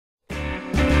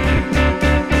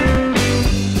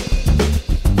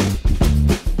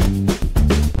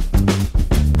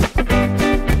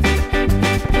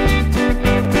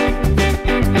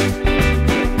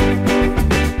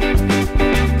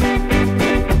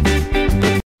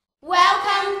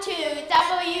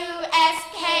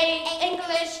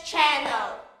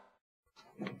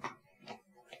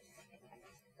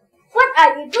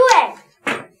are you doing?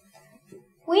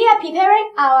 We are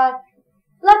preparing our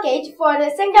luggage for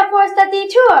the Singapore study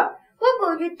tour. What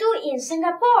will you do in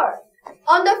Singapore?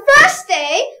 On the first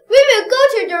day, we will go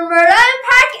to the Merlion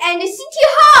Park and the City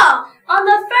Hall. On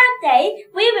the third day,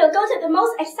 we will go to the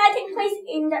most exciting place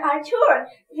in our tour,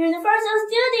 Universal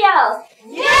Studios.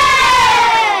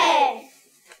 Yay!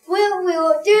 We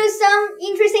will do some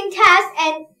interesting tests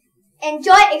and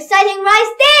enjoy exciting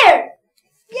rides there.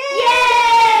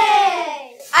 Yay!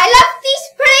 I love this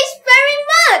place very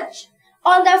much.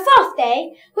 On the fourth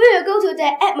day, we will go to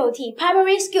the Admiralty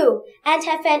Primary School and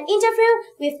have an interview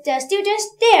with the students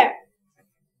there.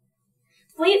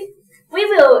 We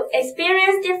will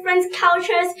experience different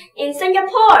cultures in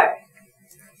Singapore.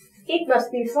 It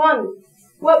must be fun.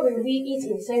 What will we eat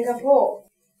in Singapore?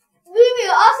 We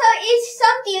will also eat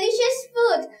some delicious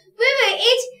food. We will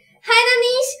eat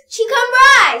Hainanese chicken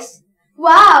rice.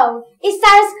 Wow, it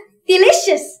sounds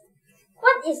delicious.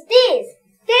 What is this?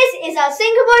 This is a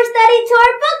Singapore study tour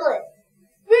booklet.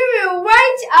 We will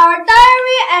write our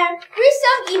diary and read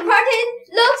some important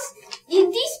looks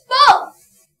in this book.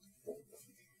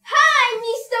 Hi,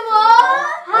 Mr. Wong.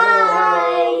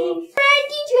 Hi.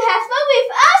 Ready to have fun with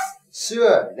us?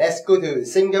 Sure, let's go to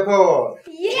Singapore.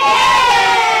 Yeah!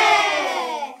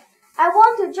 I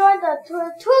want to join the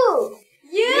tour too.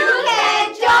 You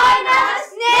can join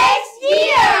us next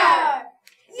year.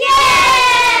 Yay!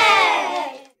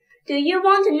 Do you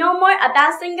want to know more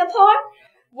about Singapore?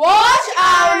 Watch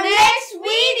our next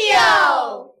video.